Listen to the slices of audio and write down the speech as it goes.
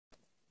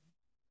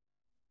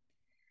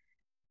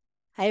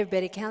Hi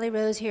everybody, Callie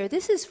Rose here.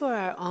 This is for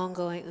our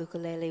ongoing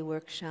ukulele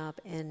workshop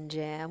and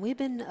jam. We've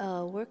been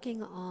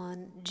working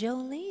on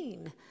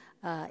Jolene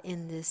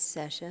in this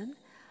session,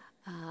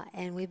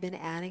 and we've been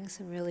adding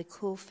some really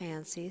cool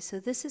fancies. So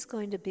this is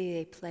going to be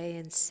a play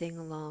and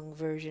sing-along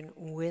version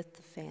with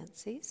the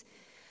fancies.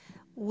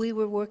 We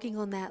were working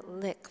on that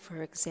lick,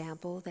 for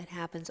example, that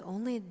happens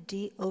only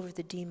over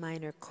the D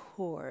minor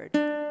chord.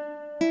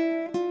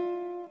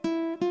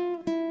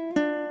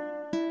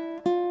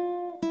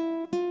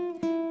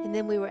 And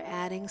then we were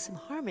adding some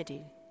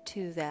harmony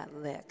to that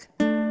lick.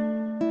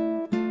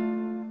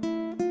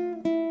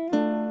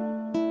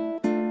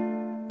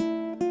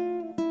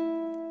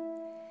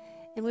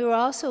 And we were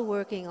also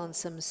working on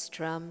some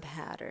strum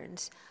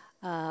patterns,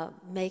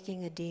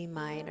 making a D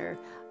minor.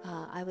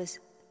 I was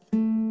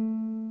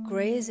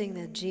grazing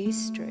the G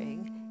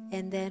string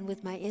and then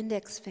with my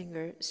index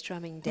finger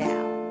strumming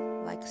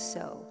down, like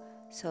so.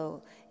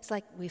 So it's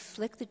like we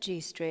flick the G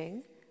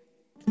string.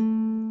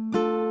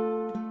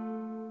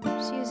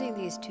 Just using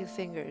these two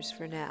fingers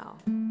for now.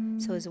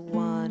 So it's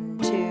 1,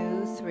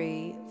 2,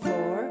 3,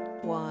 4,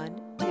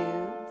 1,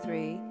 2,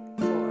 3,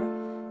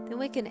 4. Then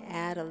we can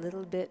add a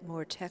little bit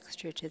more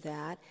texture to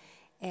that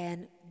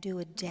and do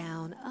a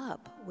down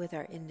up with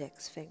our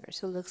index finger.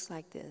 So it looks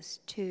like this: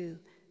 2,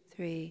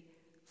 3,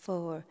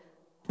 4,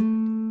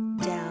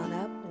 down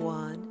up,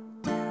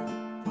 1,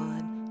 down,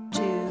 1,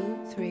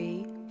 2,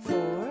 3, 4,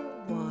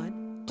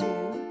 1, 2,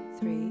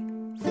 3,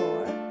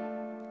 4.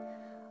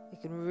 We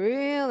can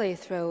really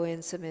throw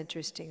in some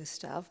interesting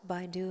stuff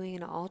by doing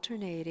an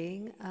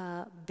alternating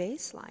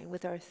bass line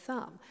with our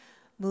thumb,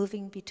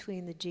 moving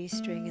between the G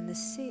string and the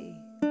C.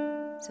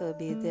 So it'd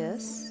be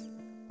this.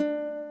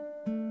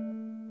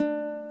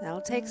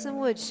 That'll take some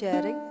wood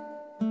shedding.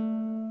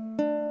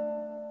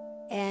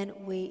 And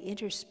we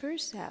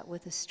intersperse that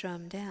with a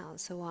strum down.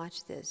 So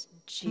watch this: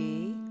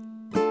 G,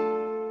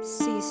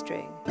 C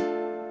string,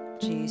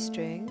 G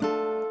string,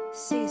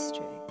 C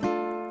string.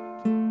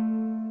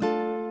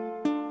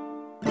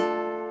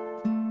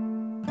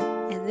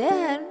 And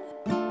then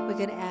we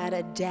can add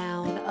a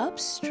down up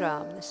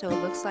strum. So it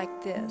looks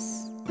like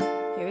this.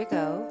 Here we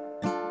go.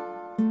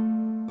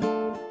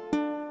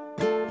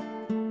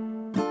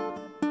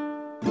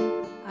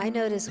 I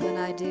notice when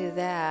I do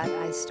that,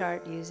 I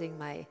start using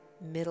my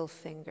middle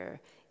finger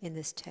in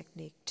this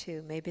technique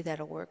too. Maybe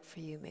that'll work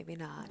for you, maybe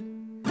not.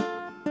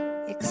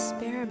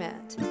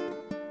 Experiment.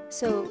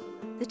 So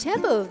the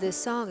tempo of this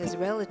song is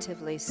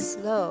relatively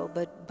slow,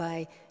 but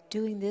by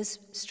doing this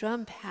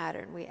strum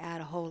pattern, we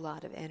add a whole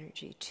lot of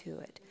energy to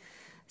it.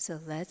 So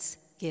let's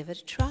give it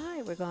a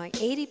try. We're going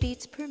 80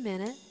 beats per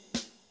minute.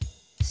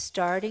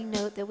 Starting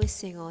note that we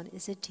sing on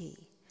is a D.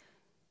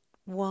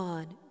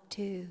 1,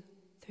 2,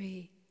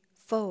 3,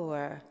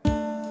 4.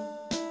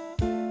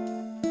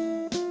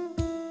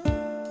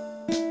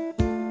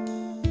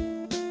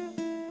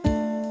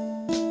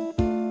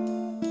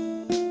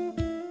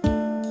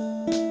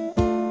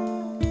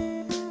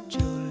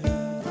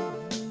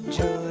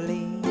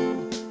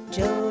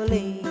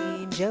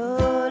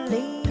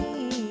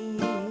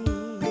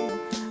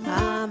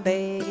 I'm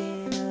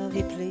begging of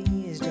you,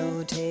 please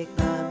don't take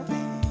my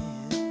man.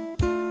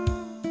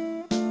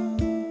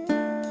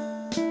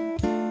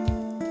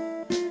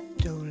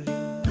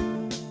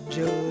 Jolene,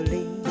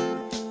 Jolene,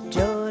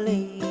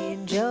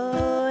 Jolene,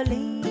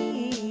 Jolene,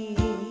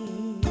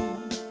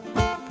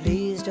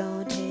 please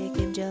don't take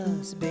him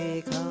just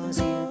because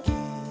you can.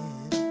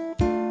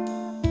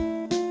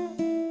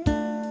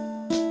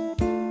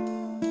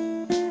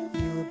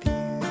 Your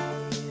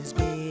beauty is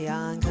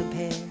beyond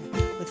compare,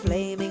 with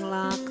flaming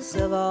locks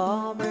of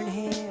auburn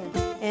hair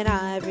and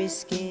ivory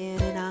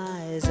skin and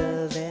eyes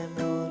of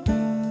emerald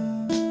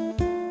green.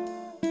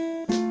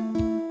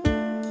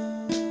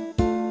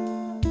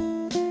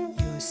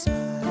 Your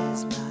smile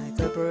is like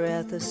a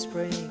breath of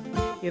spring,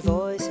 your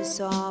voice is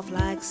soft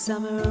like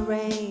summer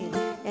rain,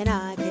 and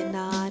I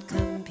cannot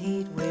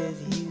compete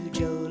with you,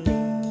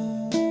 Jolene.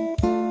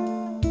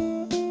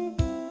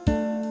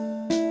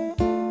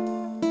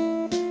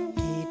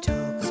 He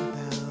talks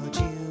about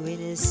you in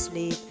his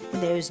sleep,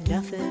 and there's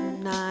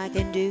nothing I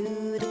can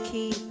do to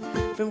keep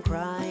from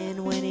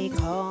crying when he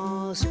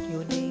calls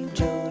your name,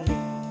 Jolene.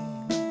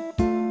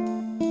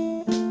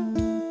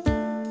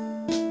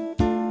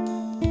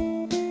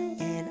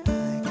 And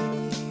I can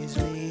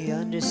easily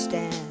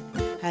understand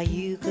how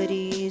you could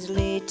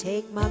easily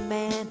take my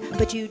man,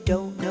 but you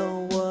don't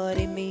know what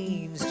it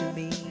means to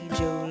me,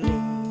 Jolene.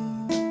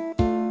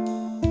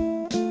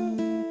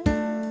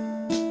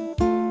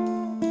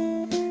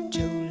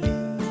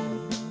 Jolene,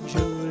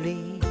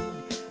 Jolene,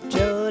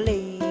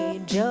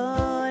 Jolene,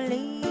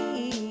 Jolene,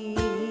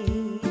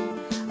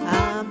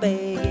 I'm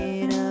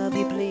begging of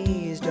you,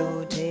 please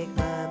don't take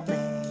my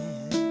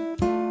man.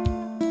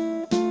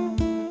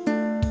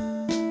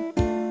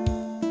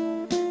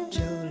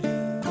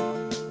 Jolene,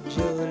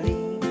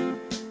 Jolene,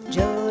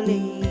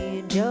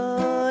 Jolene,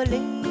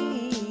 Jolene,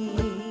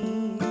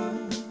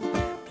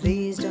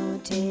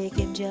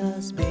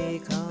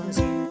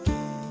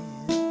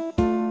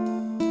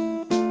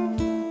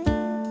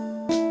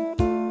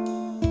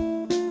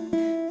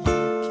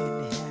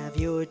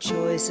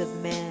 choice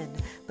of men,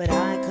 but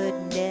I could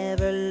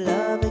never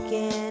love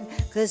again,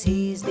 'cause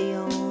he's the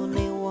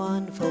only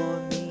one for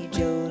me,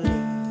 Jolene.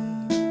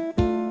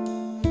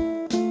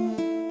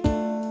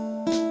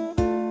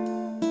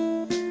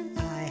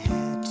 I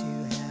had to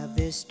have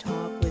this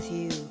talk with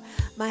you.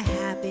 My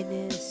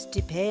happiness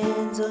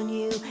depends on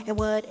you, and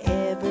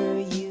whatever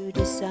you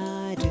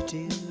decide to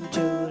do,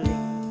 Jolene.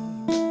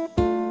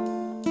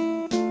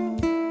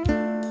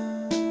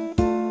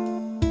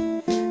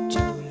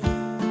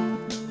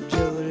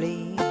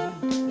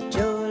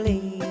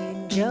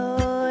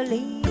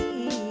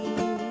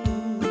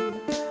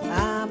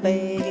 I'm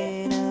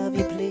begging of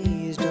you,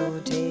 please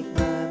don't take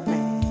my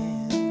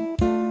man.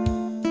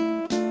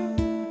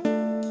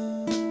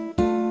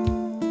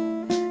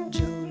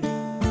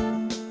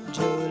 Jolene,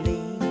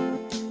 Jolene,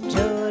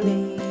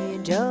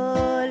 Jolene,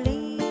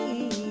 Jolene,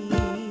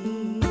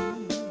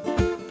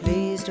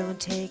 please don't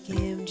take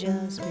him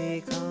just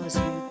because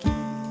you can.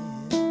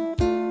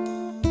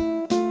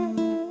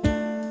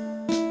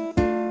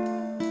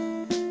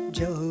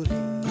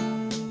 Jolene,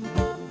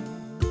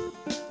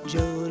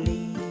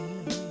 Jolene,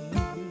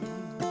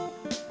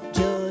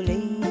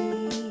 Jolene,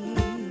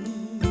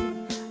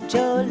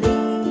 Jolene.